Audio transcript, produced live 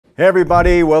Hey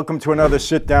everybody, welcome to another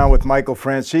sit down with Michael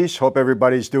Franzese. Hope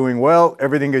everybody's doing well.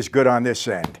 Everything is good on this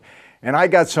end. And I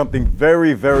got something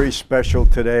very, very special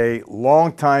today.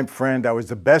 Longtime friend. I was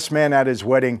the best man at his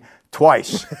wedding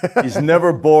twice. He's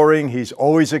never boring. He's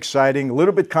always exciting. A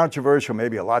little bit controversial,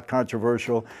 maybe a lot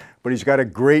controversial, but he's got a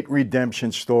great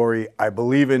redemption story. I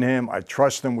believe in him. I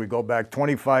trust him. We go back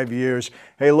 25 years.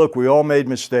 Hey, look, we all made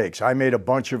mistakes. I made a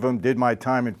bunch of them, did my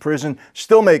time in prison,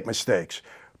 still make mistakes.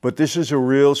 But this is a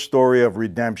real story of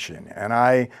redemption, and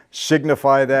I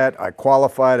signify that, I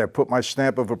qualify it, I put my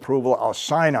stamp of approval, I'll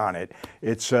sign on it.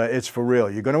 It's for real.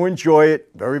 You're going to enjoy it.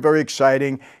 Very, very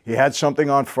exciting. He had something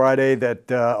on Friday that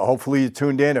hopefully you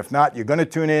tuned in. If not, you're going to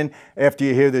tune in after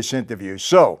you hear this interview.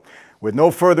 So, with no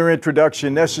further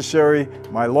introduction necessary,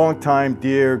 my longtime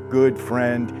dear, good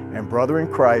friend, and brother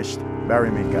in Christ, Barry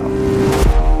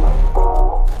Minkow.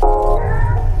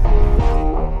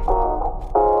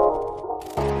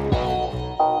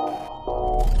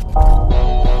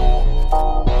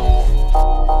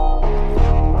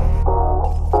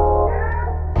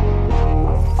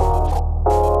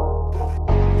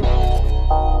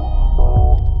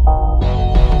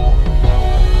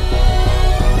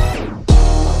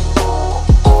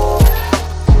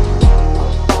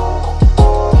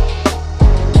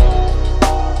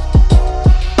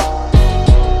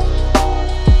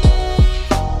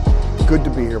 Good to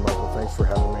be here, Michael. Thanks for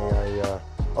having me.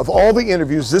 Of all the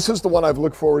interviews, this is the one I've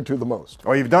looked forward to the most.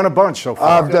 Oh, you've done a bunch so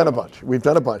far. I've done a bunch. We've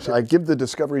done a bunch. I give the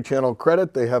Discovery Channel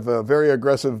credit. They have a very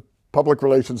aggressive public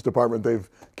relations department. They've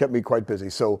kept me quite busy.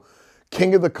 So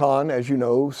King of the Con, as you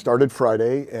know, started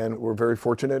Friday, and we're very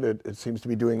fortunate. It seems to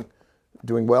be doing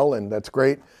well, and that's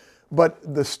great.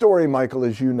 But the story, Michael,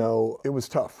 as you know, it was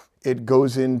tough. It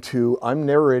goes into, I'm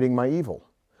narrating my evil.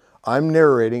 I'm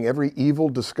narrating every evil,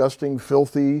 disgusting,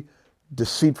 filthy,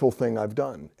 deceitful thing I've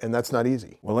done, and that's not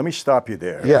easy. Well, let me stop you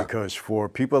there, because for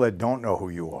people that don't know who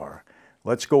you are,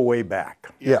 let's go way back.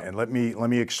 And let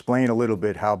me explain a little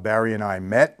bit how Barry and I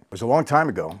met. It was a long time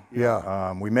ago.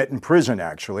 We met in prison,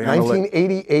 actually.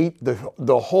 1988,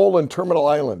 the hole in Terminal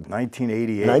Island.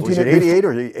 1988. Was it 88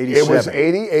 or 87? It was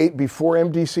 88, before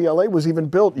MDCLA was even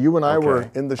built. You and I were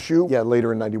in the shoe. Yeah,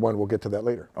 later in 91. We'll get to that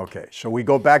later. Okay, so we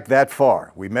go back that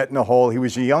far. We met in the hole. He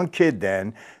was a young kid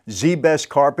then. ZZZZ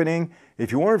Carpeting.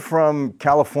 If you weren't from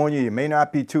California, you may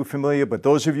not be too familiar, but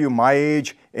those of you my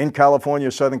age in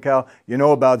California, Southern Cal, you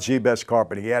know about ZZZZ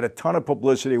Carpeting. He had a ton of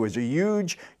publicity. It was a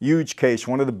huge, huge case,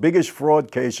 one of the biggest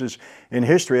fraud cases in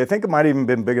history. I think it might have even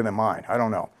been bigger than mine. I don't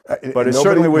know. But it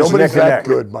certainly was neck and neck. Nobody's that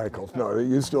good, Michael. No,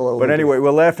 you still. But anyway,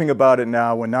 we're laughing about it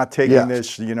now. We're not taking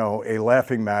this, a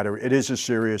laughing matter. It is a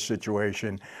serious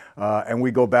situation. And we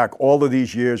go back all of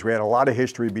these years. We had a lot of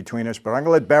history between us, but I'm going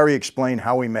to let Barry explain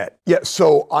how we met. Yeah,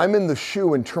 so I'm in the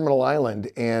shoe in Terminal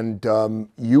Island, and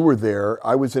you were there.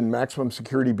 I was in maximum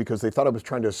security because they thought I was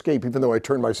trying to escape, even though I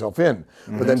turned myself in.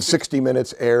 But then 60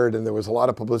 Minutes aired, and there was a lot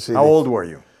of publicity. How old were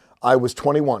you? I was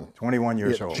 21. 21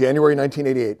 years old. January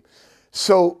 1988.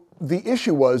 So the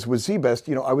issue was with ZZZZ,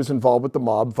 I was involved with the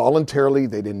mob voluntarily.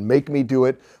 They didn't make me do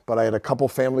it, but I had a couple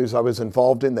families I was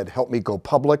involved in that helped me go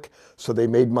public, so they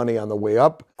made money on the way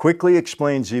up. Quickly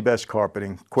explain ZZZZ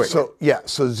Carpeting, quick. So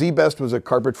ZZZZ was a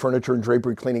carpet, furniture, and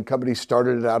drapery cleaning company.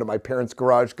 Started it out at my parents'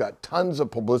 garage, got tons of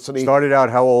publicity. Started out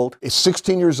how old? It's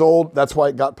 16 years old. That's why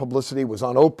it got publicity. Was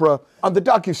on Oprah. On the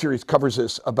docuseries covers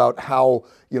this about how,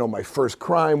 my first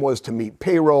crime was to meet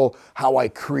payroll, how I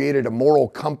created a moral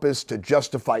compass to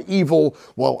justify evil.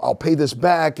 Well, I'll pay this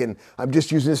back, and I'm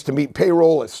just using this to meet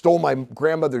payroll. I stole my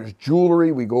grandmother's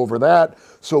jewelry. We go over that.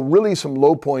 So really some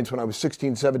low points when I was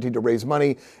 16, 17 to raise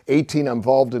money. 18, I'm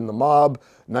involved in the mob.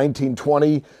 19,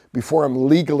 20, before I'm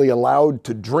legally allowed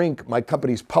to drink, my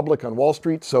company's public on Wall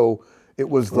Street. So it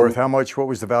was worth how much? What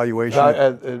was the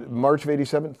valuation? March of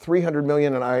 87, 300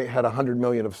 million, and I had 100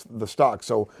 million of the stock.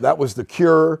 So that was the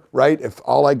cure, right? If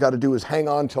all I got to do is hang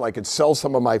on till I could sell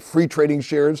some of my free trading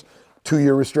shares,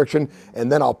 2-year restriction,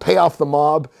 and then I'll pay off the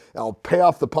mob, I'll pay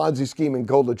off the Ponzi scheme and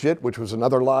go legit, which was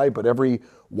another lie, but every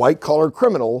white-collar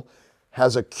criminal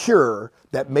has a cure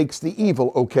that makes the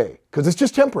evil okay, because it's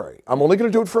just temporary. I'm only going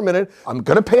to do it for a minute. I'm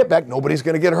going to pay it back. Nobody's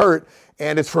going to get hurt,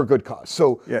 and it's for a good cause.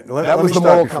 So that was the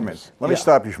moral compass. Let me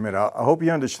stop you for a minute. I hope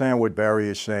you understand what Barry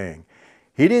is saying.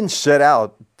 He didn't set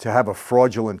out to have a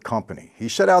fraudulent company. He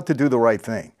set out to do the right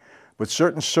thing. But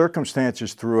certain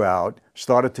circumstances throughout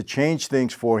started to change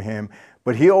things for him.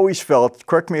 But he always felt,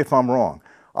 correct me if I'm wrong,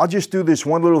 I'll just do this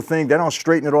one little thing, then I'll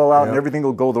straighten it all out, and everything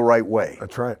will go the right way.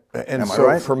 That's right. And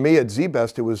so for me at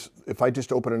ZZZZ, it was if I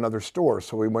just open another store.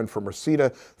 So we went from Reseda,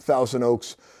 Thousand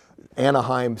Oaks,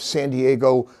 Anaheim, San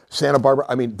Diego, Santa Barbara.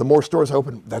 I mean, the more stores I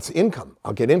open, that's income.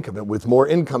 I'll get income. And with more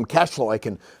income, cash flow, I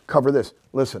can cover this.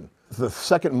 Listen, the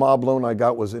second mob loan I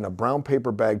got was in a brown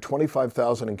paper bag,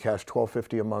 $25,000 in cash,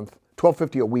 $1,250 a month,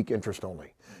 $1,250 a week, interest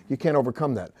only. You can't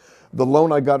overcome that. The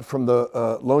loan I got from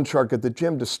the loan shark at the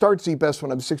gym to start ZBest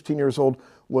when I was 16 years old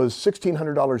was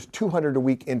 $1,600, $200 a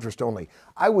week, interest only.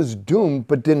 I was doomed,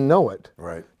 but didn't know it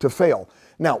to fail.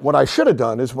 Now, what I should have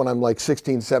done is when I'm like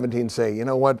 16, 17, say, you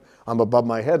know what, I'm above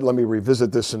my head, let me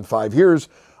revisit this in 5 years.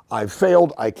 I've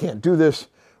failed, I can't do this.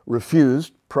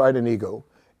 Refused, pride and ego.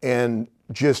 And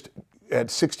just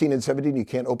at 16 and 17, you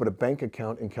can't open a bank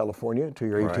account in California until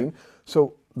you're 18. Right.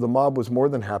 So the mob was more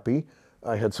than happy.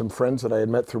 I had some friends that I had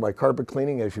met through my carpet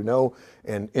cleaning, as you know,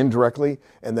 and indirectly.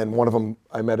 And then one of them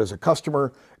I met as a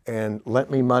customer and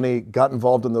lent me money, got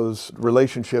involved in those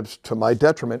relationships to my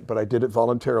detriment, but I did it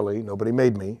voluntarily. Nobody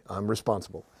made me. I'm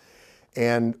responsible.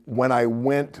 And when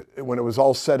it was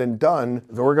all said and done,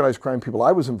 the organized crime people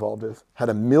I was involved with had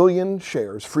 1 million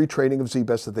shares, free trading of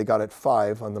ZBest that they got at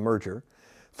 5 on the merger,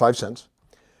 5 cents.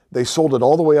 They sold it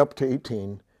all the way up to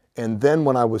 18. And then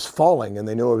when I was falling and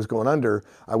they knew I was going under,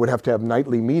 I would have to have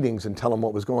nightly meetings and tell them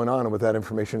what was going on. And with that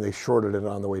information, they shorted it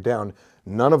on the way down.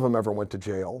 None of them ever went to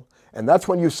jail. And that's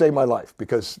when you saved my life,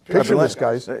 because picture this,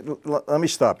 guys. Let me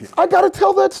stop you. I got to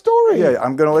tell that story. Yeah,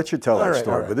 I'm going to let you tell that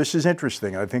story. But this is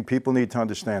interesting. I think people need to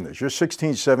understand this. You're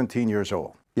 16, 17 years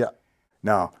old. Yeah.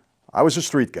 Now, I was a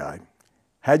street guy.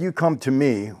 Had you come to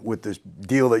me with this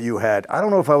deal that you had, I don't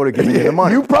know if I would have given you the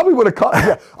money. You probably would have caught.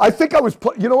 Yeah, I think I was,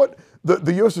 you know what?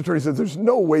 The U.S. attorney said, there's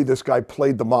no way this guy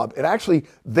played the mob. And actually,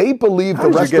 they believe the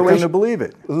restoration. How did you get them to believe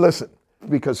it? Listen,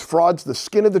 because fraud's the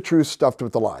skin of the truth stuffed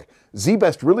with the lie.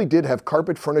 ZBest really did have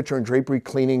carpet, furniture, and drapery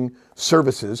cleaning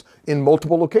services in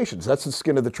multiple locations. That's the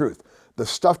skin of the truth. The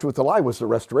stuffed with the lie was the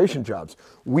restoration jobs.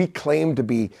 We claimed to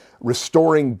be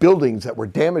restoring buildings that were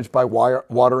damaged by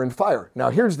water and fire.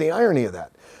 Now, here's the irony of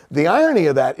that. The irony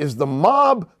of that is the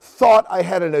mob thought I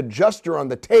had an adjuster on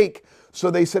the take. So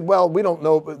they said, well, we don't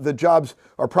know, the jobs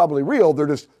are probably real, they're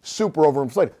just super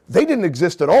overinflated. They didn't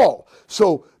exist at all.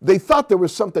 So they thought there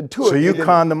was something to it. So you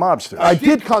conned the mobsters? I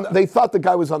did con, they thought the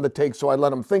guy was on the take, so I let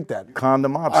them think that. Conned the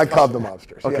mobsters? I conned the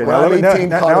mobsters. Okay, yeah,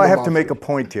 now I have to make a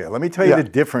point here. Let me tell you the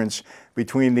difference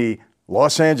between the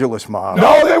Los Angeles mob.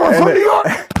 No, they were from New York!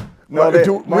 No, we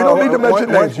don't need to mention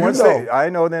names. I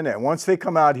know they're not. Once they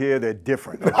come out here, they're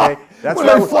different. Okay, that's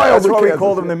why we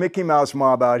call them the Mickey Mouse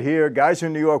mob out here. Guys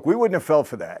in New York, we wouldn't have fell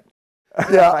for that.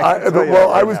 Yeah,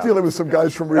 I was dealing with some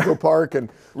guys from Rego Park,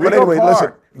 but anyway,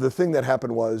 listen. The thing that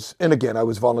happened was, and again, I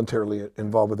was voluntarily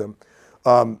involved with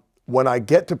them. When I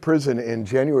get to prison in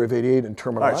January of '88 in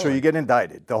Terminal Island. So you get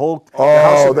indicted. The whole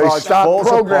they stopped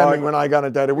programming when I got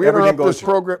indicted. We interrupted this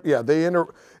program. Yeah,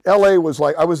 LA was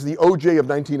like, I was the OJ of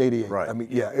 1988. Right. I mean,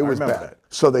 yeah, it was bad. That.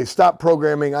 So they stopped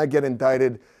programming. I get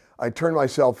indicted. I turned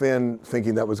myself in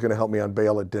thinking that was going to help me on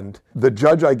bail. It didn't. The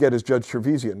judge I get is Judge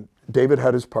Trevisian. David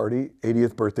had his party,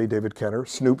 80th birthday, David Kenner.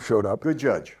 Snoop showed up. Good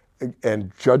judge.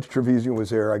 And Judge Trevisian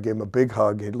was there. I gave him a big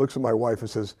hug. He looks at my wife and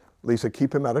says, Lisa,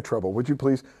 keep him out of trouble, would you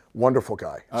please? Wonderful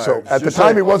guy. So at the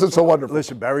time, he wasn't so wonderful.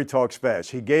 Listen, Barry talks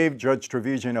fast. He gave Judge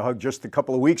Trevisian a hug just a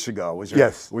couple of weeks ago.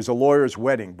 It was a lawyer's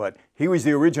wedding, but he was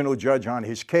the original judge on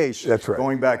his case. That's right.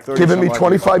 Going back 30 Given me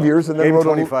 25 years, and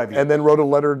then wrote a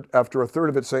letter after a third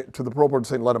of it to the parole board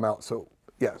saying let him out. So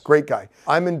yeah, great guy.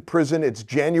 I'm in prison. It's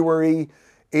January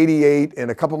 '88,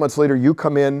 and a couple months later, you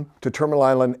come in to Terminal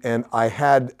Island, and I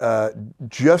had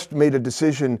just made a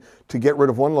decision to get rid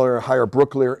of one lawyer, hire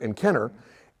Brook, Lear, and Kenner,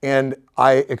 and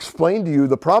I explained to you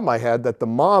the problem I had, that the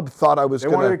mob thought I was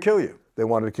going to... They wanted to kill you. They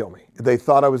wanted to kill me. They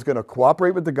thought I was going to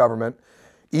cooperate with the government,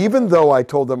 even though I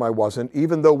told them I wasn't,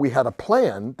 even though we had a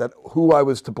plan that who I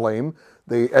was to blame.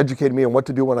 They educated me on what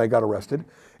to do when I got arrested,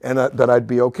 and that I'd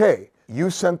be okay. You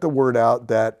sent the word out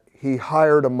that he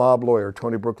hired a mob lawyer,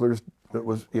 Tony Brookler's. That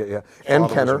was and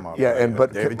Kenner,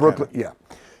 but Brooklyn,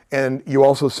 and you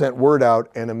also sent word out,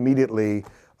 and immediately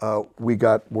we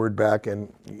got word back, and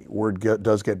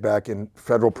does get back in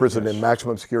federal prison in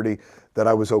maximum security that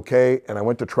I was okay, and I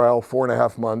went to trial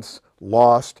 4.5 months,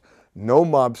 lost. No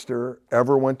mobster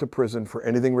ever went to prison for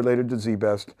anything related to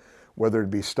ZBest, whether it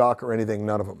be stock or anything,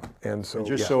 none of them. And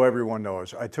so, so everyone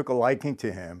knows, I took a liking to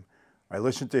him. I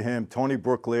listened to him. Tony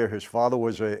Brook Lear, his father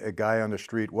was a guy on the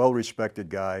street, well-respected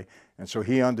guy, and so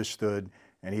he understood,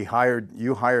 and you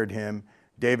hired him.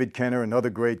 David Kenner, another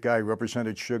great guy,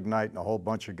 represented Suge Knight and a whole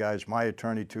bunch of guys. My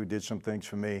attorney, too, did some things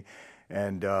for me.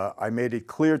 And I made it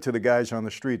clear to the guys on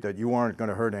the street that you weren't going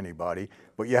to hurt anybody,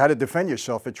 but you had to defend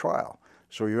yourself at trial.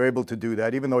 So you were able to do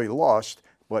that, even though you lost.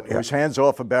 But it was hands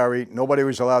off of Barry. Nobody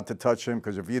was allowed to touch him,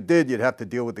 because if you did, you'd have to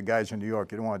deal with the guys in New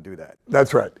York. You don't want to do that.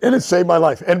 That's right. And it saved my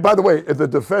life. And by the way, the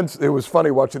defense, it was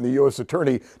funny watching the U.S.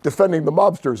 attorney defending the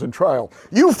mobsters in trial.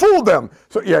 You fooled them.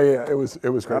 So yeah, it was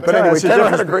great. But anyway, Tanner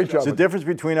had a great job. It's the difference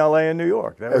between L.A. and New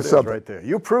York. There it is right there.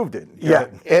 You proved it. Yeah.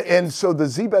 And so the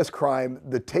ZBest crime,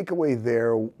 the takeaway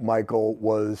there, Michael,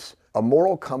 was a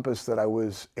moral compass that I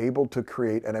was able to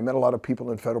create. And I met a lot of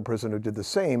people in federal prison who did the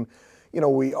same. You know,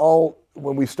 we all,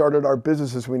 when we started our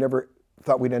businesses, we never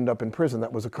thought we'd end up in prison.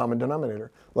 That was a common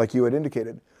denominator, like you had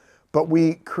indicated. But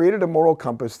we created a moral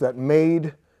compass that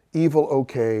made evil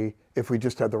okay if we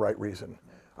just had the right reason.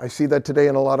 I see that today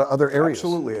in a lot of other areas.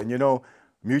 Absolutely. And you know,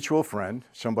 mutual friend,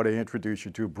 somebody I introduced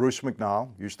you to, Bruce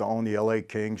McNall, used to own the LA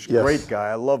Kings. Yes. Great guy.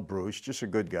 I love Bruce, just a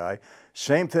good guy.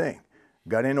 Same thing.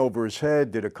 Got in over his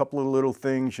head, did a couple of little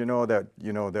things,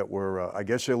 that were, I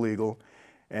guess, illegal.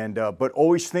 And, but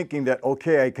always thinking that,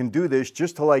 okay, I can do this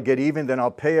just till I get even, then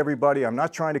I'll pay everybody. I'm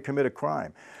not trying to commit a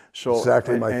crime. So,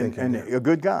 exactly my thinking. And a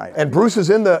good guy. And Bruce is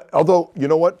in the, although, you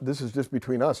know what, this is just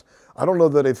between us. I don't know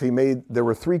that if he made, there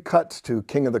were 3 cuts to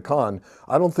King of the Con.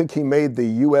 I don't think he made the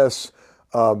U.S.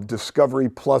 Discovery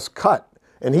Plus cut.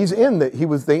 And he's in that,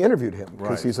 they interviewed him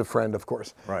because he's a friend, of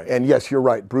course. Right. And yes, you're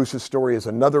right. Bruce's story is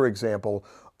another example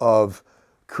of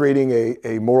creating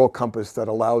a moral compass that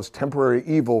allows temporary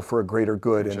evil for a greater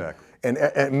good. Exactly.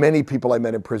 And many people I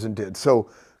met in prison did.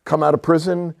 So come out of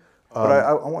prison. But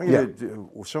I want you to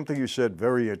do something you said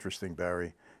very interesting,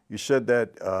 Barry. You said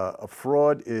that a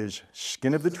fraud is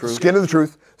skin of the truth. Skin of the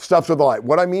truth, stuffed with a lie.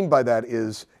 What I mean by that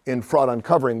is in fraud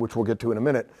uncovering, which we'll get to in a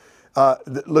minute.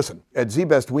 Listen, at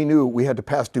ZBest, we knew we had to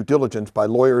pass due diligence by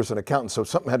lawyers and accountants, so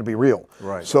something had to be real.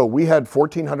 Right. So we had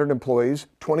 1,400 employees,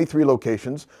 23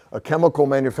 locations, a chemical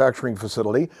manufacturing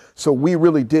facility. So we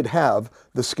really did have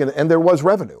the skin, and there was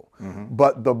revenue.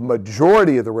 But the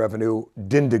majority of the revenue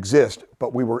didn't exist.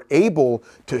 But we were able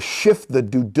to shift the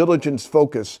due diligence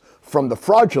focus from the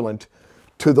fraudulent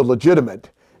to the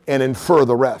legitimate and infer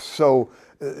the rest. So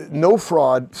no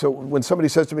fraud. So when somebody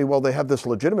says to me, well, they have this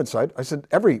legitimate side, I said,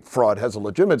 every fraud has a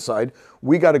legitimate side.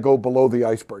 We got to go below the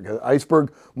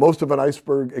iceberg. Most of an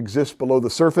iceberg exists below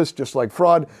the surface, just like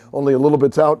fraud, only a little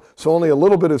bit's out. So only a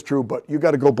little bit is true, but you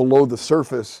got to go below the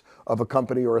surface of a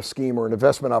company or a scheme or an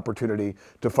investment opportunity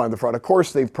to find the fraud. Of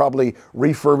course, they've probably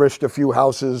refurbished a few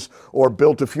houses or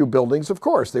built a few buildings. Of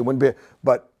course, they wouldn't be,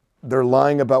 but they're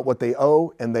lying about what they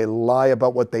owe and they lie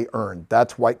about what they earn.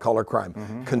 That's white collar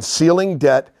crime. Concealing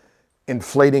debt,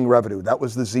 inflating revenue. That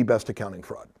was the ZBest accounting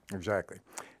fraud. Exactly.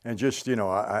 And just,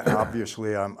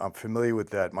 obviously I'm familiar with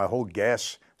that. My whole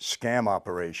gas scam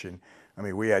operation. I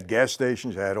mean, we had gas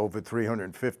stations, I had over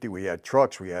 350, we had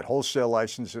trucks, we had wholesale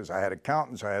licenses, I had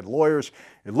accountants, I had lawyers.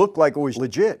 It looked like it was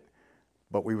legit,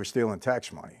 but we were stealing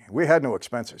tax money. We had no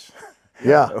expenses.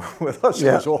 Yeah. With us,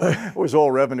 it was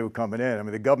all revenue coming in. I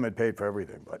mean, the government paid for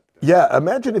everything. But yeah,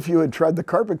 imagine if you had tried the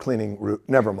carpet cleaning route.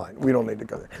 Never mind. We don't need to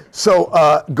go there. So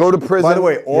go to prison. By the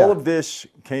way, all of this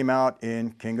came out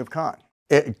in King of Con.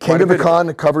 King of the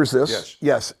Con covers this. Yes.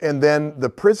 Yes. And then the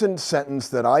prison sentence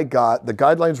that I got, the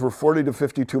guidelines were 40 to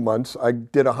 52 months. I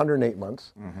did 108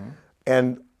 months.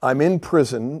 And I'm in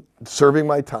prison serving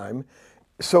my time.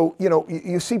 So,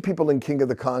 you see people in King of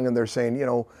the Con and they're saying,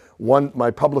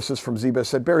 my publicist from ZBest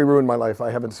said, Barry ruined my life.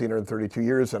 I haven't seen her in 32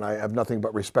 years and I have nothing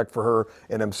but respect for her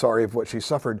and I'm sorry of what she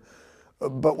suffered.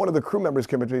 But one of the crew members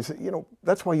came up to me and said,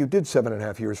 that's why you did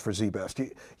 7.5 years for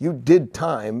ZBest. You did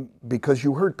time because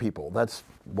you hurt people. That's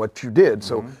what you did.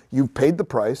 So you've paid the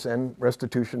price, and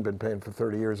restitution, been paying for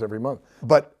 30 years every month.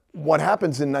 But what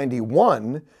happens in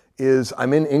 91 is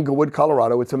I'm in Inglewood,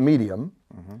 Colorado. It's a medium.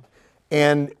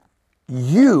 And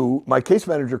my case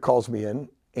manager calls me in,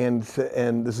 and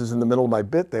this is in the middle of my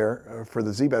bit there for the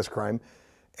ZBest crime,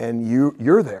 and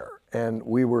you're there. And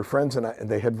we were friends, and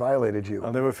they had violated you.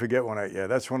 I'll never forget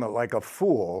that's when, like a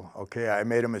fool, I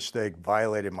made a mistake,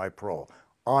 violated my parole.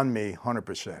 On me,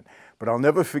 100%. But I'll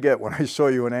never forget when I saw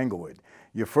you in Englewood.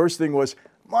 Your first thing was,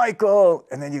 Michael,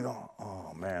 and then you go,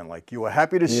 oh man, like you were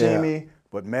happy to see me,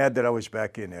 but mad that I was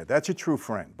back in there. That's a true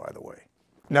friend, by the way.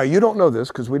 Now, you don't know this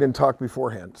because we didn't talk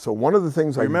beforehand. So one of the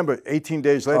things I remember, 18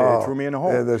 days later, they threw me in a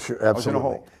hole. Absolutely. I was in a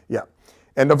hole. Yeah.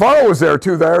 And Navarro was there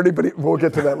too, but we'll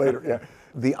get to that later. Yeah.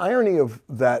 The irony of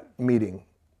that meeting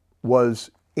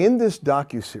was in this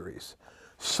docuseries,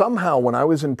 somehow when I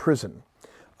was in prison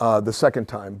the second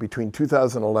time between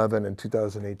 2011 and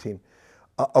 2018,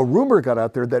 a rumor got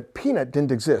out there that Peanut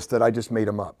didn't exist, that I just made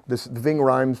him up. Ving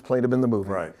Rhames played him in the movie.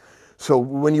 Right. So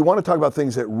when you want to talk about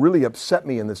things that really upset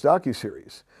me in this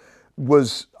docuseries,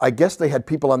 was I guess they had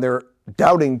people on there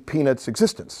doubting Peanut's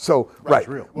existence. So, right.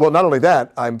 Real. Well, not only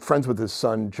that, I'm friends with his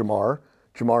son, Jamar.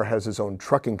 Jamar has his own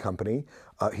trucking company.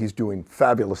 He's doing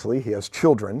fabulously. He has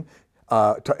children.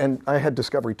 And I had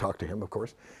Discovery talk to him, of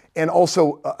course. And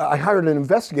also, I hired an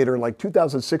investigator in like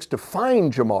 2006 to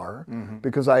find Jamar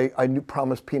because I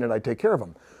promised Peanut I'd take care of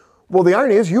him. Well, the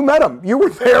irony is, you met him. You were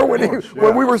there when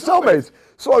we were cellmates.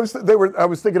 So I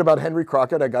was thinking about Henry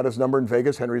Crockett. I got his number in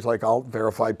Vegas. Henry's like, I'll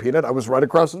verify Peanut. I was right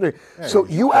across the street. Yeah, so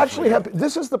you actually have.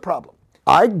 This is the problem.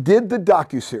 I did the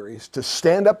docuseries to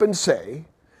stand up and say,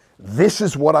 this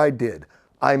is what I did.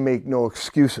 I make no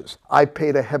excuses. I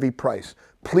paid a heavy price.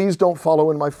 Please don't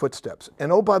follow in my footsteps.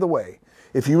 And oh, by the way,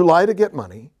 if you lie to get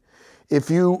money, if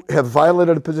you have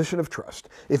violated a position of trust,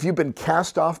 if you've been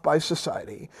cast off by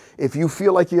society, if you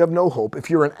feel like you have no hope, if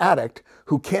you're an addict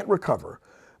who can't recover,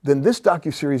 then this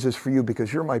docuseries is for you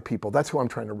because you're my people. That's who I'm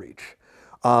trying to reach.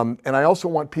 And I also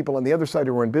want people on the other side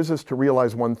who are in business to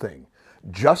realize one thing.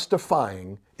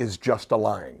 Justifying is just a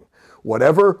lying.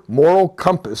 Whatever moral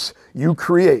compass you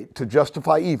create to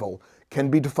justify evil can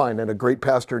be defined, and a great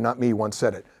pastor, not me, once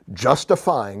said it.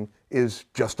 Justifying is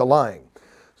just a lying.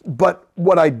 But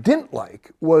what I didn't like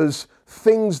was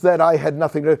things that I had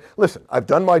nothing to... Listen, I've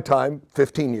done my time,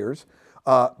 15 years,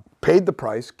 paid the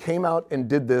price, came out and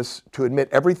did this to admit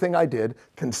everything I did,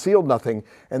 concealed nothing,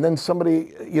 and then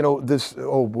somebody,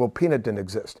 Peanut didn't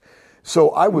exist. So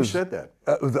I was... Who said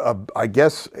that? I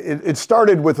guess it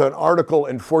started with an article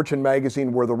in Fortune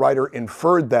magazine where the writer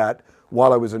inferred that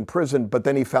while I was in prison, but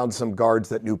then he found some guards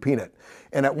that knew Peanut.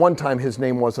 And at one time, his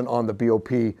name wasn't on the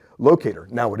BOP locator.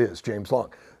 Now it is, James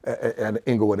Long, and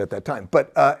Inglewood at that time.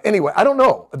 But anyway, I don't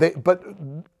know. But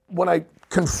when I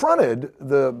confronted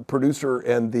the producer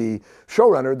and the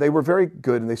showrunner, they were very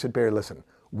good, and they said, Barry, listen,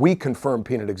 we confirmed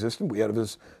Peanut existed. We had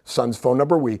his son's phone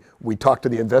number. We talked to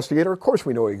the investigator. Of course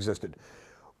we know he existed.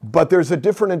 But there's a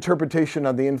different interpretation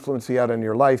on the influence he had on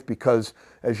your life because,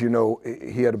 as you know,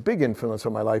 he had a big influence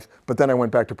on my life. But then I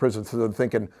went back to prison, so I'm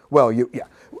thinking, well,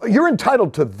 you're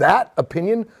entitled to that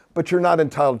opinion, but you're not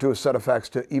entitled to a set of facts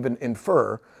to even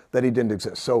infer that he didn't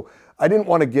exist. So I didn't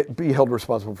want to be held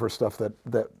responsible for stuff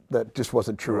that just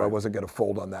wasn't true. Right. I wasn't going to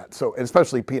fold on that. So, and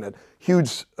especially Peanut,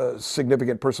 huge,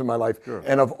 significant person in my life. Sure.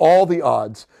 And of all the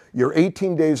odds, you're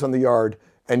 18 days on the yard,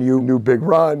 and you knew Big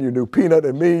Ron, you knew Peanut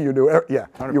and me, you knew,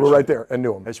 100%. You were right there and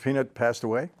knew him. Has Peanut passed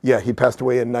away? Yeah, he passed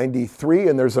away in '93,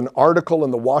 and there's an article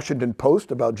in the Washington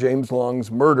Post about James Long's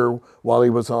murder while he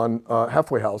was on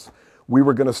Halfway House. We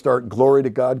were going to start Glory to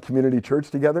God Community Church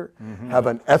together, have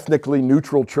an ethnically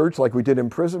neutral church like we did in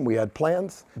prison. We had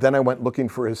plans. Then I went looking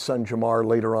for his son Jamar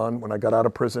later on when I got out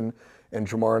of prison. And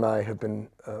Jamar and I have been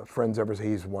friends ever since.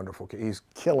 He's a wonderful kid. He's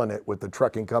killing it with the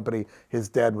trucking company. His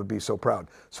dad would be so proud.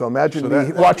 So imagine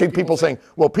me watching people saying,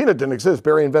 well, Peanut didn't exist.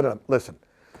 Barry invented him. Listen,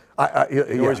 I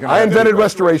invented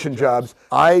restoration jobs.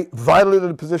 I violated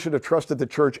a position of trust at the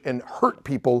church and hurt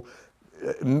people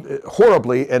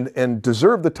horribly and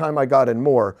deserved the time I got and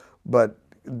more. But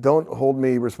don't hold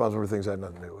me responsible for things I had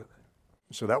nothing to do with.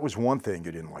 So that was one thing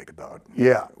you didn't like about it.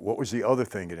 Yeah. What was the other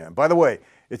thing you didn't? By the way,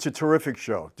 it's a terrific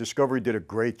show. Discovery did a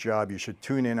great job. You should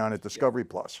tune in on it, Discovery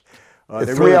Plus. A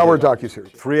 3-hour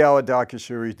docuseries. 3-hour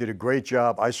docuseries, did a great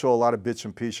job. I saw a lot of bits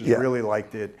and pieces, really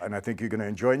liked it, and I think you're going to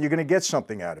enjoy it, and you're going to get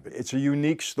something out of it. It's a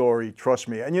unique story, trust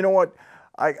me. And you know what?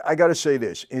 I got to say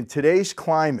this. In today's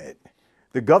climate,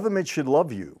 the government should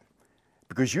love you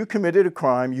because you committed a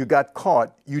crime, you got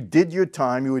caught, you did your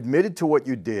time, you admitted to what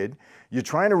you did, you're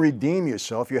trying to redeem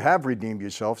yourself. You have redeemed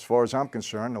yourself, as far as I'm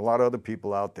concerned, a lot of other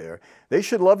people out there. They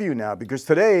should love you now because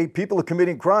today people are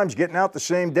committing crimes, getting out the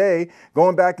same day,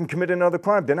 going back and committing another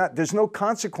crime. There's no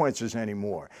consequences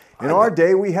anymore. In our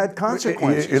day, we had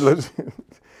consequences.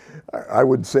 I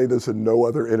would say this in no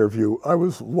other interview. I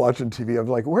was watching TV. I'm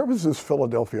like, where was this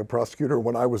Philadelphia prosecutor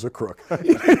when I was a crook?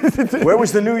 Where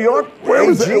was the New York? Where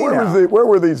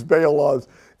were these bail laws?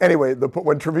 Anyway,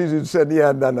 when Trevisi said,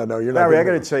 yeah, no, you're not. Larry, I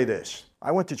got to say this.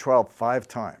 I went to trial 5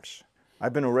 times.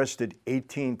 I've been arrested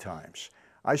 18 times.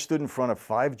 I stood in front of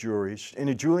 5 juries. In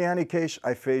the Giuliani case,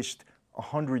 I faced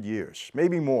 100 years,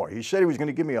 maybe more. He said he was going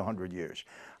to give me 100 years.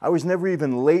 I was never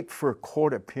even late for a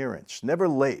court appearance, never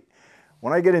late.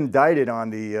 When I get indicted on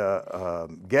the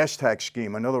gas tax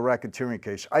scheme, another racketeering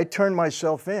case, I turned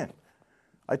myself in.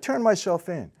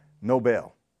 No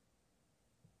bail.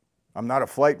 I'm not a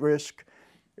flight risk.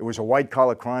 It was a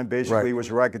white-collar crime. Basically, right. It was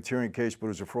a racketeering case, but it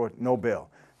was a fraud. No bail.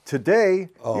 Today,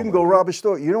 you can go rob a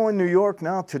store. You know, in New York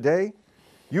now, today,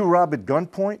 you rob at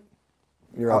gunpoint,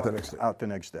 you're out the next day. Out the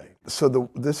next day. So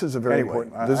this is a very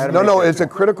important. It's a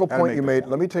critical point you made.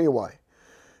 Let me tell you why.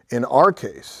 In our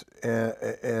case,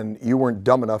 and you weren't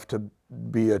dumb enough to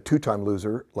be a 2-time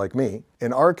loser like me.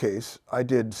 In our case, I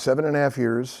did 7.5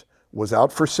 years, was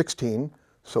out for 16,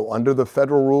 So under the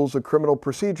federal rules of criminal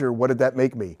procedure, what did that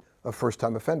make me? A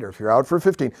first-time offender. If you're out for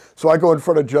 15. So I go in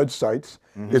front of Judge Seitz.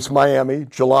 It's Miami,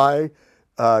 July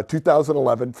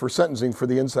 2011, for sentencing for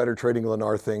the insider trading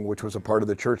Lennar thing, which was a part of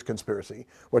the church conspiracy,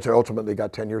 which I ultimately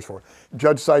got 10 years for.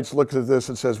 Judge Seitz looks at this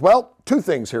and says, well, two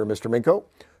things here, Mr. Minkow.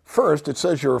 First, it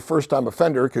says you're a first-time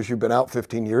offender because you've been out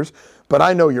 15 years, but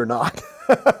I know you're not.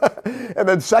 And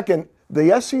then second,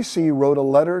 the SEC wrote a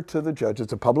letter to the judge,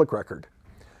 it's a public record,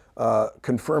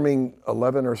 confirming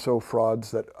 11 or so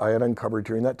frauds that I had uncovered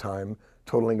during that time,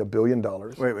 totaling $1 billion.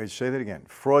 Wait, say that again.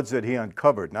 Frauds that he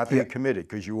uncovered, not that he committed,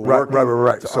 because you were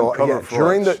working to so uncover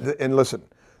frauds. And listen,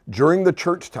 during the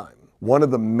church time, one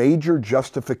of the major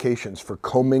justifications for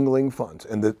commingling funds,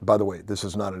 and by the way, this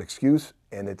is not an excuse,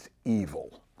 and it's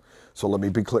evil. So let me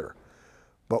be clear.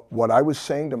 But what I was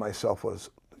saying to myself was,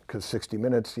 because 60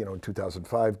 Minutes, in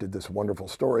 2005 did this wonderful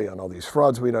story on all these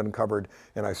frauds we'd uncovered,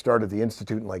 and I started the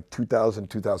Institute in like 2000,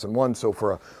 2001. So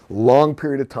for a long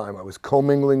period of time, I was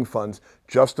commingling funds,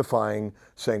 justifying,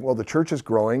 saying, well, the church is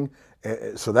growing,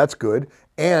 so that's good,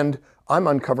 and I'm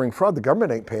uncovering fraud. The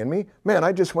government ain't paying me. Man,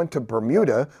 I just went to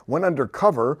Bermuda, went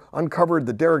undercover, uncovered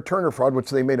the Derek Turner fraud, which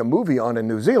they made a movie on in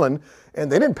New Zealand, and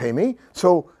they didn't pay me.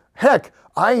 So heck,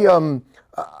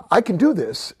 I can do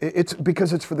this. It's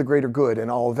because it's for the greater good, and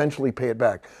I'll eventually pay it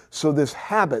back. So this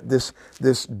habit, this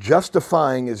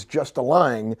justifying is just a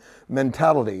lying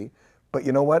mentality. But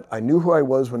you know what? I knew who I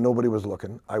was when nobody was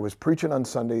looking. I was preaching on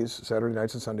Sundays, Saturday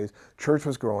nights and Sundays. Church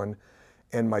was growing,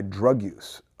 and my drug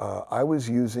use. I was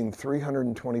using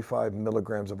 325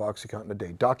 milligrams of OxyContin a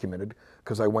day, documented,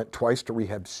 because I went twice to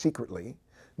rehab secretly.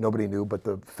 Nobody knew, but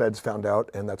the feds found out,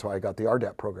 and that's why I got the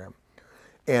RDAP program.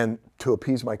 And to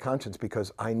appease my conscience,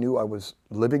 because I knew I was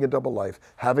living a double life,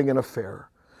 having an affair,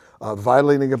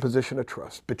 violating a position of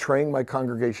trust, betraying my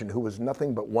congregation, who was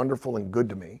nothing but wonderful and good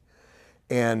to me.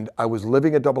 And I was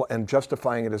living a double and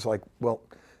justifying it as like, well,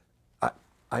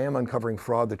 I am uncovering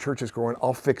fraud. The church is growing.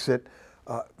 I'll fix it.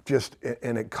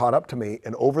 And it caught up to me.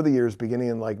 And over the years, beginning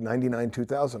in like 99,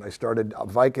 2000, I started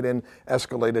Vicodin,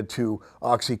 escalated to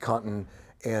OxyContin.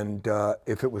 And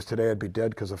if it was today, I'd be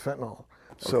dead because of fentanyl.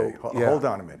 So, okay, hold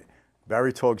on a minute.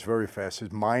 Barry talks very fast.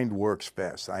 His mind works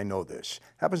fast. I know this.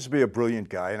 Happens to be a brilliant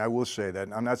guy, and I will say that.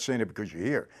 And I'm not saying it because you're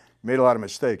here. You made a lot of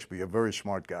mistakes, but you're a very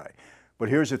smart guy. But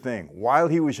here's the thing. While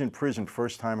he was in prison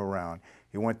first time around,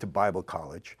 he went to Bible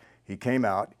college. He came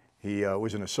out. He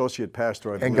was an associate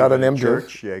pastor, I believe, and got an MD.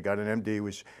 Church. Yeah, he got an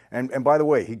MD. And by the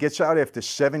way, he gets out after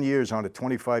 7 years on a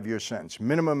 25-year sentence,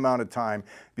 minimum amount of time,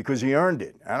 because he earned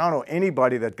it. And I don't know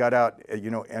anybody that got out,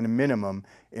 in a minimum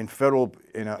in federal,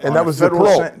 and that was the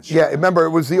parole sentence. Yeah, remember,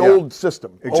 it was the old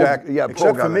system. Exactly.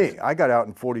 Except for me, I got out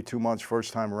in 42 months,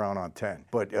 first time around on 10.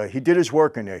 But he did his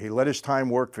work in there. He let his time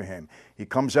work for him. He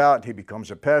comes out, he becomes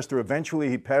a pastor. Eventually,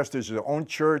 he pastors his own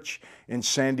church in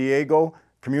San Diego.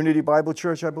 Community Bible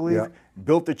Church, I believe.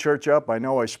 Built the church up. I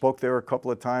know I spoke there a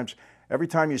couple of times. Every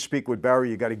time you speak with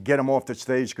Barry, you got to get him off the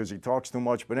stage because he talks too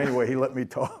much. But anyway, he let me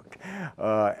talk.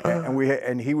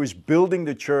 And he was building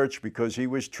the church because he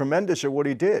was tremendous at what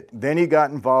he did. Then he got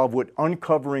involved with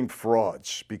uncovering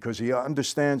frauds because he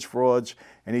understands frauds,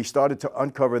 and he started to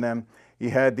uncover them. He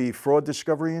had the Fraud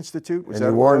Discovery Institute. And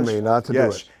you warned me not to do it.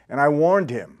 Yes, and I warned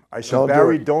him. I said,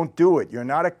 Barry, don't do it. You're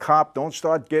not a cop. Don't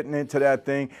start getting into that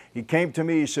thing. He came to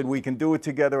me. He said, we can do it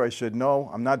together. I said, no,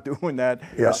 I'm not doing that.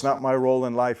 That's not my role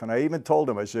in life. And I even told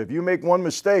him, I said, if you make one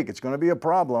mistake, it's going to be a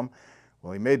problem.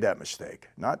 Well, he made that mistake.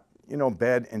 Not,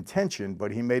 bad intention,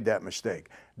 but he made that mistake.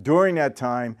 During that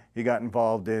time, he got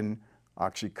involved in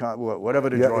OxyContin, whatever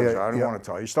the drugs are. I don't want to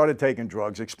tell you. He started taking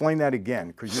drugs. Explain that again,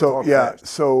 because you talk fast.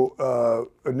 So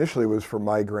initially it was for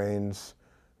migraines.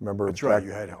 Remember, that's right.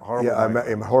 You had horrible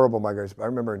migraines. Horrible migraines. I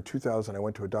remember in 2000, I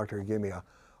went to a doctor. He gave me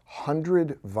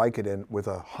 100 Vicodin with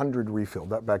 100 refill.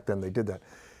 Back then they did that,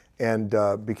 and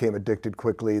became addicted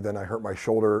quickly. Then I hurt my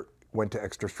shoulder. Went to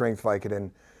extra strength Vicodin.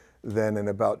 Then in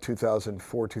about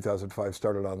 2004, 2005,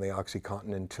 started on the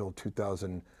OxyContin until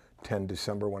 2010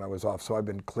 December when I was off. So I've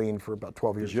been clean for about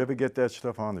 12 years. Did you ever get that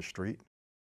stuff on the street?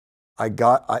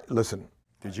 Listen.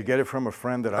 Did you get it from a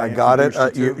friend that I got it.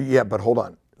 You to? Yeah, but hold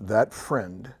on. That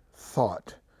friend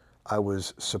thought I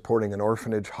was supporting an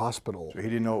orphanage hospital. So he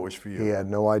didn't know it was for you? He had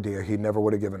no idea. He never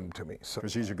would have given them to me.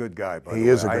 Because he's a good guy, by the way. He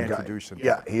is a good guy. I introduced him.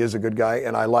 Yeah, he is a good guy,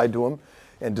 and I lied to him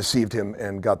and deceived him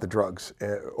and got the drugs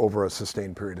over a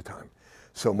sustained period of time.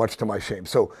 So much to my shame.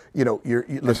 So,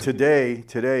 listen.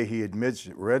 Today he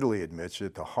readily admits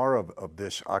that the horror of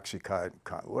this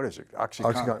OxyContin, what is it?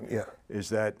 OxyContin, yeah. Is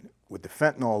that with the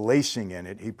fentanyl lacing in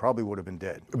it, he probably would have been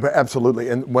dead. But absolutely.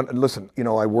 And listen,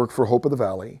 I work for Hope of the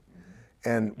Valley,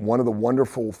 And one of the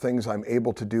wonderful things I'm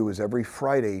able to do is every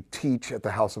Friday teach at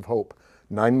the House of Hope,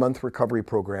 9-month recovery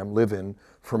program, live-in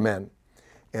for men.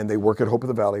 And they work at Hope of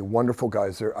the Valley, wonderful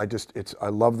guys there. I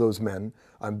love those men.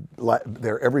 I'm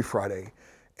there every Friday.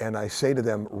 And I say to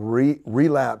them,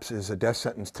 relapse is a death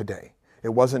sentence today. It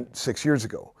wasn't 6 years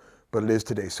ago, but it is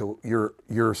today. So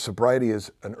your sobriety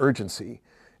is an urgency.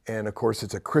 And of course,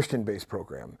 it's a Christian-based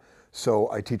program.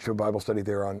 So I teach a Bible study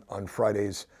there on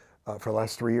Fridays for the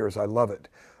last 3 years. I love it.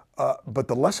 But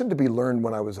the lesson to be learned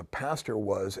when I was a pastor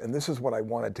was, and this is what I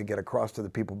wanted to get across to the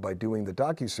people by doing the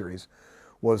docuseries,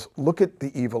 was look at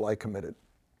the evil I committed.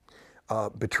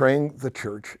 Betraying the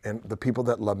church and the people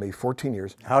that love me, 14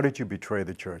 years. How did you betray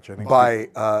the church? By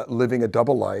living a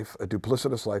double life, a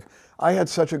duplicitous life. I had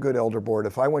such a good elder board.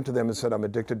 If I went to them and said I'm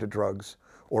addicted to drugs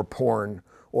or porn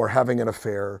or having an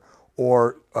affair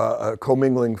or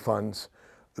commingling funds,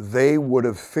 they would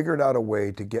have figured out a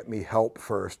way to get me help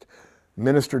first,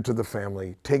 ministered to the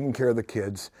family, taken care of the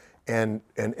kids, and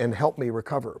helped me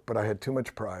recover. But I had too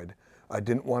much pride. I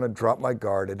didn't want to drop my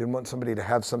guard. I didn't want somebody to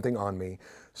have something on me.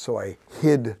 So I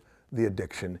hid the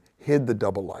addiction, hid the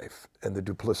double life and the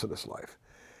duplicitous life.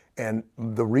 And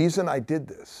the reason I did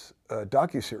this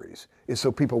docuseries is so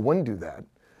people wouldn't do that,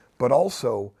 but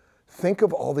also think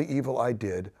of all the evil I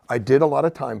did. I did a lot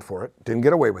of time for it, didn't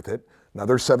get away with it.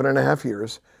 Another 7.5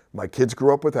 years. My kids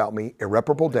grew up without me,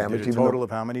 irreparable damage. A total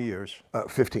of how many years?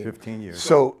 15. 15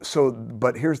 years.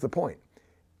 But here's the point.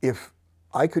 If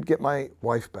I could get my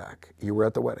wife back, you were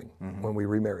at the wedding when we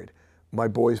remarried, my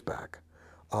boys back,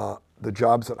 the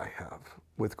jobs that I have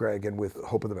with Greg and with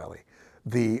Hope of the Valley,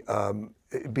 the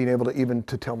being able to even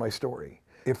to tell my story.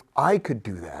 If I could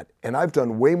do that, and I've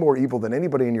done way more evil than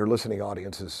anybody in your listening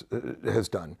audience has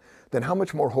done, then how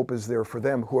much more hope is there for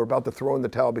them who are about to throw in the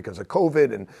towel because of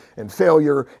COVID and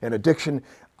failure and addiction?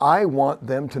 I want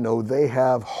them to know they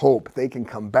have hope. They can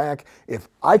come back. If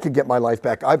I could get my life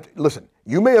back, listen,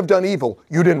 you may have done evil,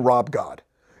 you didn't rob God.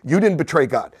 You didn't betray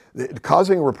God.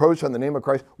 Causing a reproach on the name of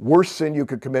Christ, worst sin you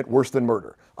could commit, worse than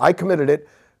murder. I committed it.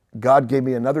 God gave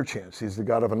me another chance. He's the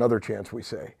God of another chance, we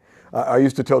say. I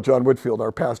used to tell John Whitfield,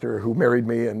 our pastor who married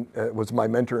me and was my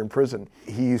mentor in prison,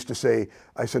 he used to say,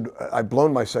 I said, I've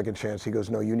blown my second chance. He goes,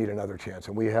 no, you need another chance.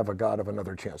 And we have a God of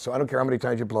another chance. So I don't care how many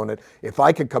times you've blown it. If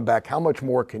I could come back, how much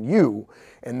more can you?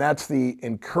 And that's the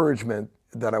encouragement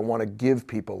that I want to give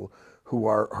people who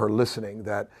are listening,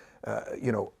 that,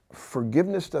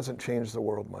 forgiveness doesn't change the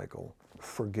world, Michael.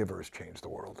 Forgivers change the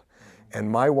world. And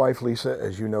my wife, Lisa,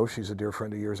 as you know, she's a dear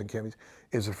friend of yours and Cammy's,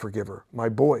 is a forgiver. My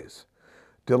boys,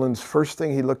 Dylan's first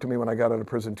thing he looked at me when I got out of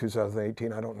prison in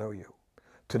 2018, I don't know you.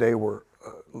 Today we're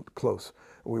close.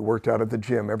 We worked out at the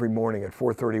gym every morning at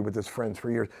 4:30 with his friends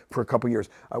for a couple years.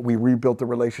 We rebuilt the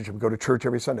relationship. We go to church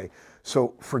every Sunday.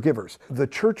 So forgivers. The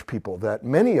church people, that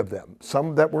many of them,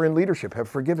 some that were in leadership, have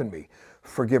forgiven me.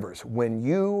 Forgivers. When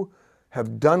you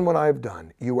have done what I've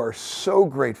done, you are so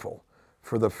grateful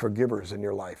for the forgivers in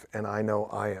your life. And I know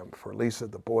I am. For Lisa,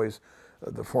 the boys,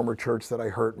 the former church that I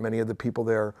hurt, many of the people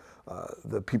there,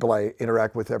 the people I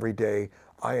interact with every day,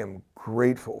 I am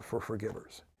grateful for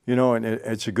forgivers. You know, and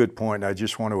it's a good point. I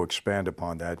just want to expand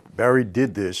upon that. Barry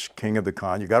did this, King of the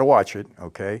Con. You got to watch it,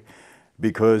 okay?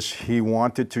 Because he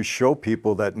wanted to show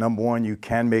people that, number one, you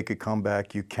can make a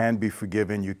comeback, you can be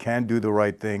forgiven, you can do the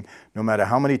right thing, no matter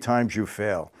how many times you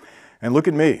fail. And look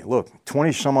at me, look,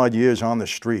 20 some odd years on the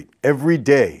street. Every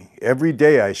day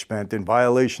I spent in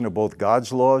violation of both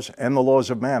God's laws and the laws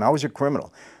of man. I was a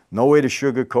criminal. No way to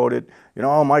sugarcoat it. You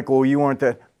know, oh, Michael, you weren't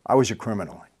that. I was a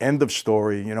criminal. End of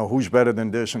story. You know, who's better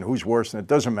than this and who's worse than it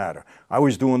doesn't matter. I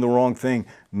was doing the wrong thing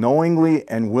knowingly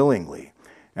and willingly.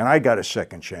 And I got a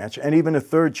second chance and even a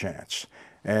third chance.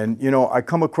 And, you know, I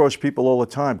come across people all the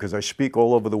time because I speak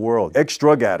all over the world.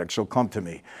 Ex-drug addicts will come to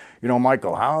me. You know,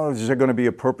 Michael, how is there going to be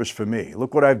a purpose for me?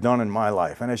 Look what I've done in my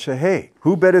life. And I say, hey,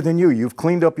 who better than you? You've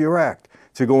cleaned up your act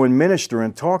to go and minister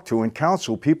and talk to and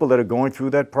counsel people that are going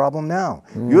through that problem now.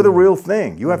 You're the real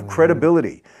thing. You have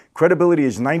credibility. Credibility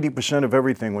is 90% of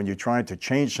everything when you're trying to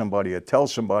change somebody or tell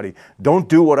somebody, don't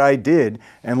do what I did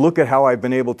and look at how I've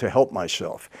been able to help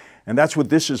myself. And that's what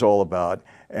this is all about.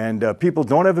 And people,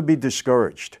 don't ever be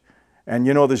discouraged. And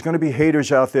you know, there's going to be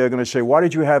haters out there going to say, why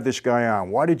did you have this guy on?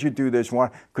 Why did you do this?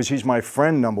 Why? Because he's my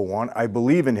friend, number one. I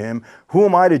believe in him. Who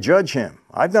am I to judge him?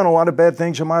 I've done a lot of bad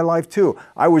things in my life too.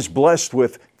 I was blessed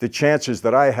with the chances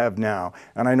that I have now.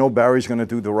 And I know Barry's going to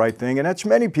do the right thing. And that's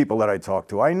many people that I talk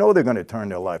to. I know they're going to turn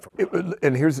their life around.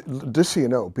 And here's, just so you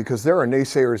know, because there are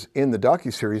naysayers in the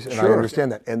docuseries, and Sure. I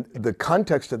understand that. And the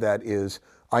context of that is,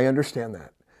 I understand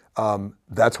that.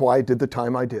 That's why I did the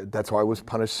time I did. That's why I was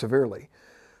punished severely.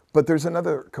 But there's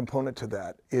another component to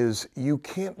that, is you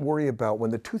can't worry about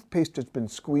when the toothpaste has been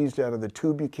squeezed out of the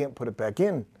tube, you can't put it back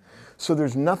in. So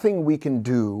there's nothing we can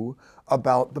do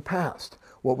about the past.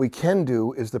 What we can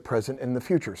do is the present and the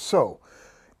future. So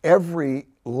every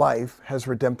life has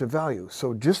redemptive value.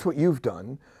 So just what you've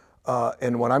done,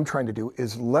 and what I'm trying to do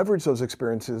is leverage those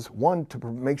experiences, one, to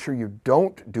make sure you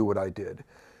don't do what I did,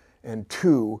 and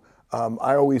two,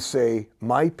 I always say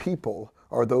my people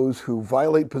are those who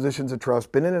violate positions of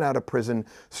trust, been in and out of prison,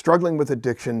 struggling with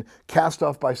addiction, cast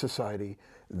off by society.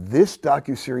 This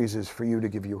docuseries is for you to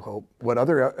give you hope. What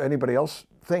anybody else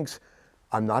thinks,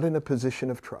 I'm not in a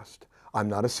position of trust. I'm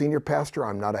not a senior pastor.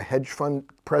 I'm not a hedge fund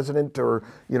president or,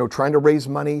 trying to raise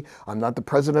money. I'm not the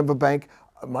president of a bank.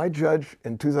 My judge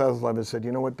in 2011 said,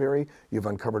 you know what, Barry, you've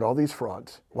uncovered all these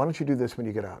frauds. Why don't you do this when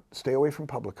you get out? Stay away from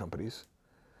public companies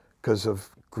because of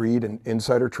greed and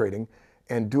insider trading,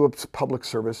 and do a public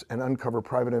service and uncover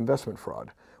private investment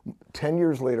fraud. 10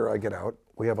 years later, I get out.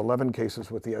 We have 11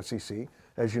 cases with the SEC.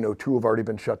 As you know, 2 have already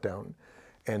been shut down,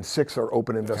 and 6 are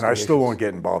open investigations. And I still won't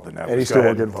get involved in that. And he still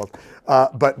won't get involved.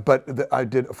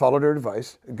 I followed her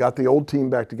advice, got the old team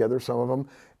back together, some of them,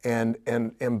 and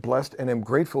am blessed and am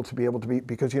grateful to be able to be,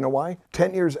 because you know why?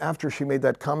 10 years after she made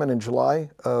that comment in July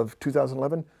of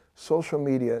 2011, social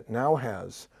media now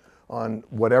has, on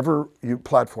whatever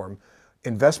platform,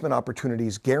 investment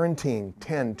opportunities guaranteing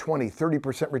 10, 20,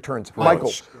 30% returns. Right.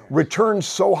 Michael, returns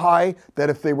so high that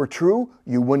if they were true,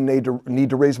 you wouldn't need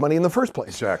to raise money in the first place.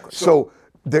 Exactly. So,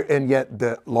 and yet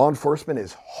the law enforcement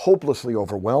is hopelessly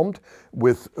overwhelmed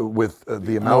with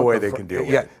the amount. No way they can deal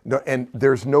with it. No, and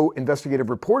there's no investigative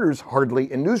reporters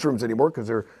hardly in newsrooms anymore because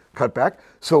they're cut back.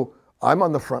 So I'm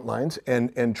on the front lines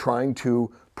and trying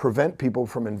to prevent people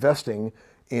from investing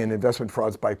in investment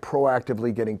frauds by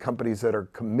proactively getting companies that are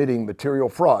committing material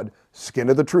fraud, skin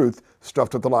of the truth,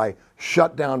 stuffed with the lie,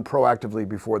 shut down proactively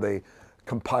before they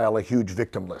compile a huge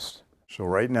victim list. So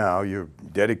right now you're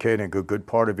dedicating a good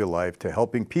part of your life to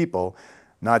helping people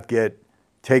not get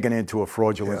taken into a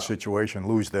fraudulent situation,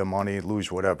 lose their money,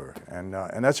 lose whatever. And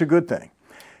that's a good thing.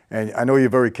 And I know you're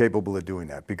very capable of doing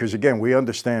that because, again, we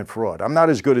understand fraud. I'm not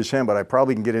as good as him, but I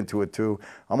probably can get into it too.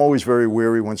 I'm always very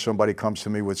weary when somebody comes to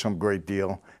me with some great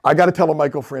deal. I got to tell a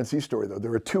Michael Franzese story, though.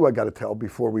 There are 2 I got to tell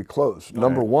before we close.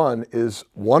 Number one is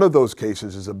one of those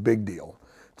cases is a big deal.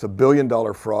 It's a $1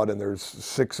 billion fraud, and there's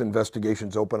 6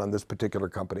 investigations open on this particular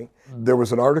company. There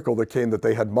was an article that came that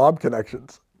they had mob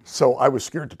connections. So I was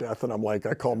scared to death, and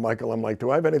I called Michael. I'm like,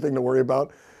 do I have anything to worry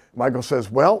about? Michael says,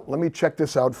 well, let me check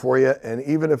this out for you, and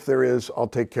even if there is, I'll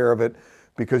take care of it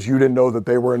because you didn't know that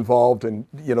they were involved, and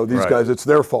these guys, it's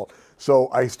their fault. So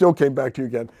I still came back to you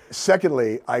again.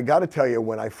 Secondly, I got to tell you,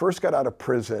 when I first got out of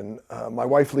prison, my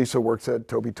wife Lisa works at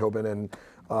Toby Tobin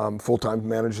and full-time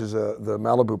manages the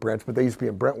Malibu branch, but they used to be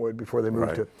in Brentwood before they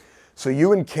moved to. So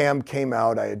you and Cam came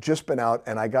out. I had just been out,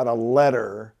 and I got a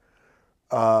letter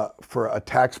for a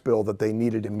tax bill that they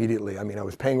needed immediately. I mean, I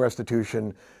was paying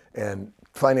restitution, and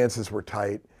finances were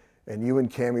tight, and you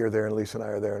and Cammy are there, and Lisa and I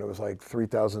are there, and it was like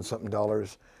 $3,000 something.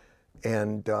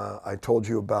 And I told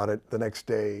you about it. The next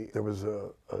day, there was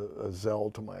a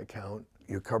Zelle to my account.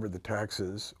 You covered the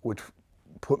taxes, which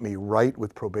put me right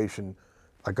with probation.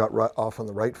 I got right off on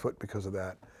the right foot because of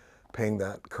that, paying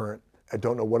that current. I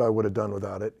don't know what I would have done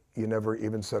without it. You never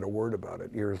even said a word about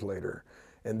it years later.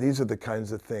 And these are the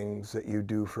kinds of things that you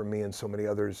do for me and so many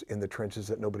others in the trenches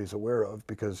that nobody's aware of,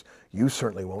 because you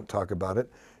certainly won't talk about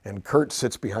it. And Kurt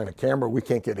sits behind a camera. We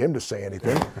can't get him to say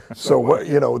anything. So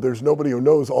there's nobody who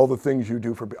knows all the things you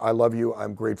do for me. I love you.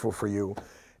 I'm grateful for you.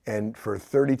 And for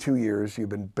 32 years, you've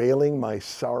been bailing my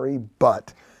sorry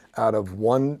butt out of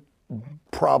one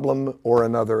problem or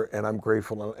another, and I'm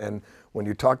grateful. And when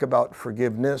you talk about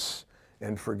forgiveness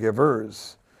and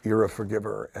forgivers, you're a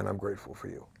forgiver, and I'm grateful for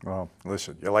you. Well,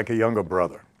 listen, you're like a younger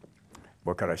brother.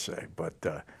 What can I say? But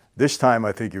this time,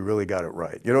 I think you really got it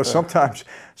right.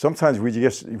 Sometimes we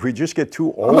just get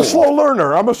too old. I'm a slow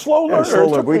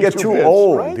learner. We get too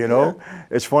old, right? Yeah.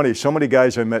 It's funny. So many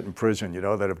guys I met in prison,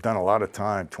 that have done a lot of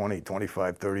time, 20,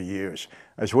 25, 30 years.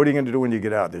 I said, what are you going to do when you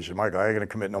get out? They said, Michael, I ain't going to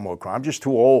commit no more crime. I'm just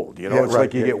too old. It's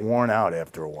like you get worn out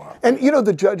after a while. And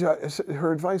the judge,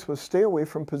 her advice was stay away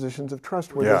from positions of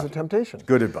trust where there's a temptation.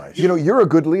 Good advice. You're a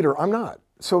good leader. I'm not.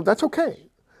 So that's okay.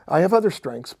 I have other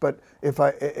strengths, but if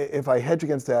I hedge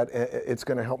against that, it's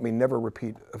going to help me never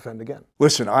offend again.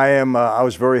 Listen, I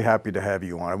was very happy to have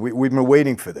you on. We've been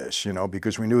waiting for this,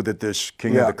 because we knew that this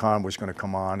King of the Con was going to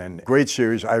come on. And great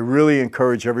series. I really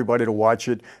encourage everybody to watch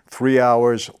it. 3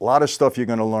 hours, a lot of stuff you're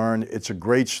going to learn. It's a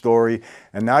great story.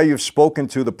 And now you've spoken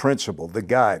to the principal, the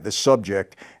guy, the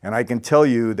subject, and I can tell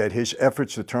you that his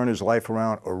efforts to turn his life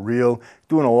around are real.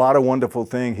 doing a lot of wonderful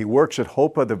things. He works at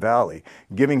Hope of the Valley,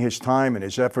 giving his time and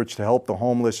his efforts to help the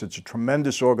homeless. It's a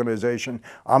tremendous organization.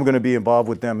 I'm going to be involved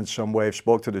with them in some way. I've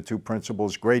spoke to the two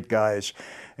principals, great guys.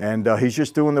 And he's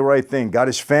just doing the right thing, got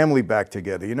his family back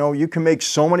together. You know, you can make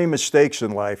so many mistakes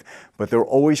in life, but there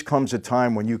always comes a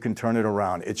time when you can turn it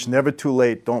around. It's never too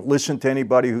late. Don't listen to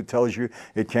anybody who tells you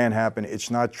it can't happen. It's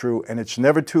not true. And it's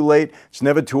never too late. It's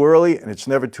never too early. And it's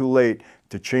never too late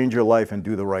to change your life and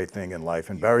do the right thing in life.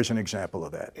 And Barry's an example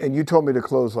of that. And you told me to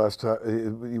close last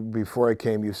time, before I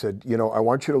came, you said, you know, I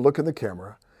want you to look in the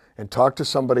camera and talk to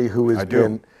somebody who has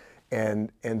been,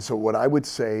 and so what I would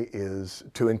say is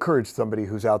to encourage somebody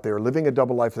who's out there living a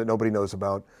double life that nobody knows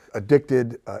about,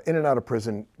 addicted, in and out of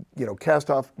prison, you know, cast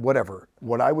off, whatever.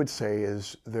 What I would say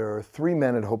is there are 3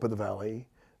 men at Hope of the Valley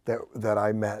that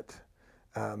I met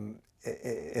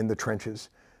in the trenches,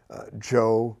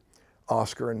 Joe,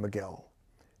 Oscar, and Miguel.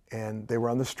 And they were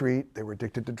on the street, they were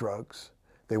addicted to drugs.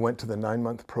 They went to the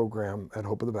 9-month program at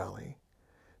Hope of the Valley.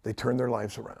 They turned their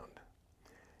lives around.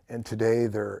 And today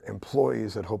they're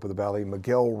employees at Hope of the Valley.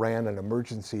 Miguel ran an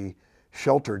emergency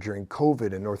shelter during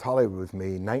COVID in North Hollywood with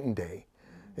me night and day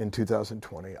in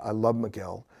 2020. I love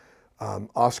Miguel.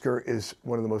 Oscar is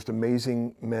one of the most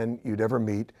amazing men you'd ever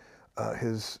meet.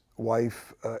 His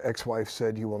wife, ex-wife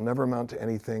said, "You will never amount to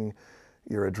anything.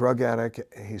 You're a drug addict."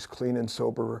 He's clean and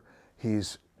sober.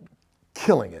 He's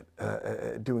killing it,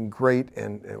 doing great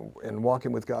and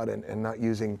walking with God and not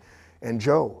using. And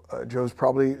Joe, Joe's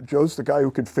the guy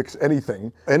who could fix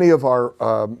anything. Any of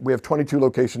our, we have 22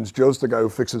 locations. Joe's the guy who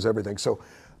fixes everything. So,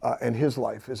 and his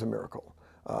life is a miracle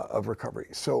of recovery.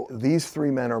 So these 3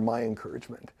 men are my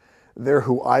encouragement. They're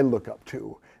who I look up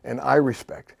to and I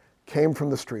respect. Came from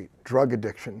the street, drug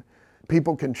addiction.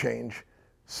 People can change.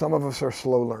 Some of us are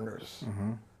slow learners,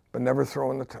 but never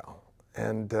throw in the towel.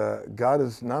 And God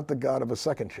is not the God of a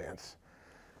second chance.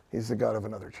 He's the God of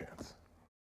another chance.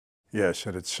 Yes,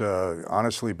 and it's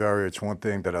honestly, Barry, it's one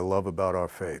thing that I love about our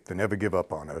faith. They never give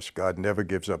up on us. God never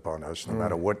gives up on us, no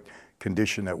matter what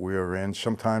condition that we are in.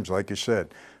 Sometimes, like you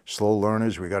said, slow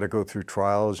learners, we got to go through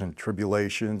trials and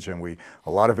tribulations, and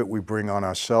a lot of it we bring on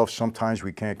ourselves. Sometimes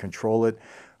we can't control it,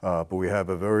 but we have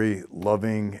a very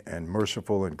loving and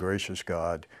merciful and gracious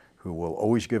God who will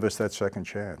always give us that second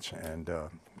chance. And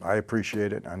I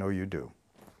appreciate it. I know you do.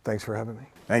 Thanks for having me.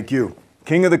 Thank you.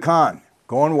 King of the Con.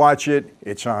 Go and watch it.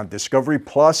 It's on Discovery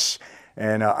Plus,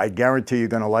 and I guarantee you're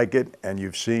going to like it, and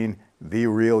you've seen the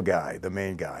real guy, the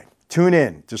main guy. Tune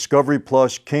in, Discovery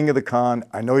Plus, King of the Con.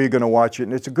 I know you're going to watch it,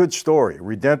 and it's a good story, a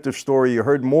redemptive story. You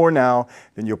heard more now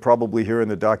than you'll probably hear in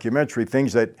the documentary,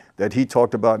 things that he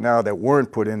talked about now that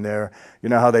weren't put in there. You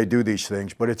know how they do these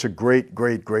things, but it's a great,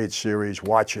 great, great series.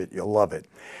 Watch it. You'll love it.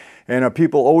 And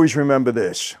people always remember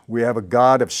this. We have a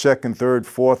God of second, third,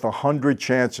 fourth, 100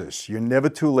 chances. You're never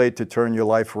too late to turn your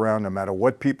life around, no matter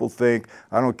what people think.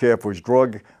 I don't care if it was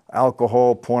drug,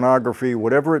 alcohol, pornography,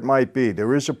 whatever it might be.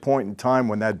 There is a point in time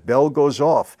when that bell goes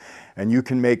off and you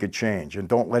can make a change. And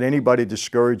don't let anybody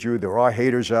discourage you. There are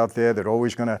haters out there that are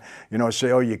always going to,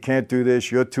 say, oh, you can't do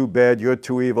this. You're too bad. You're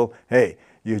too evil. Hey,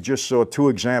 you just saw 2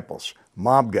 examples.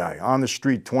 Mob guy on the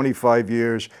street, 25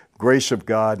 years. Grace of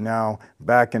God, now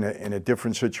back in a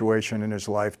different situation in his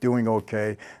life, doing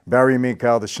okay. Barry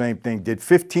Minkow, the same thing, did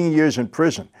 15 years in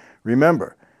prison.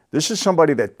 Remember, this is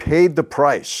somebody that paid the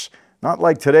price. Not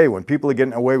like today when people are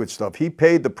getting away with stuff. He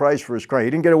paid the price for his crime. He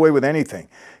didn't get away with anything.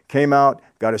 Came out,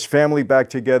 got his family back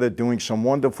together, doing some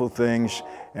wonderful things.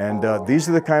 And these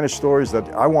are the kind of stories that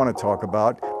I want to talk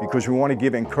about because we want to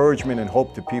give encouragement and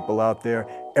hope to people out there.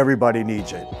 Everybody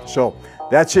needs it. So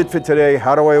that's it for today.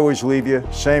 How do I always leave you?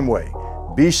 Same way.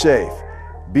 Be safe.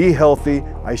 Be healthy.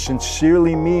 I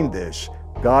sincerely mean this.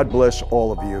 God bless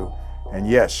all of you. And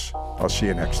yes, I'll see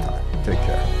you next time. Take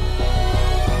care.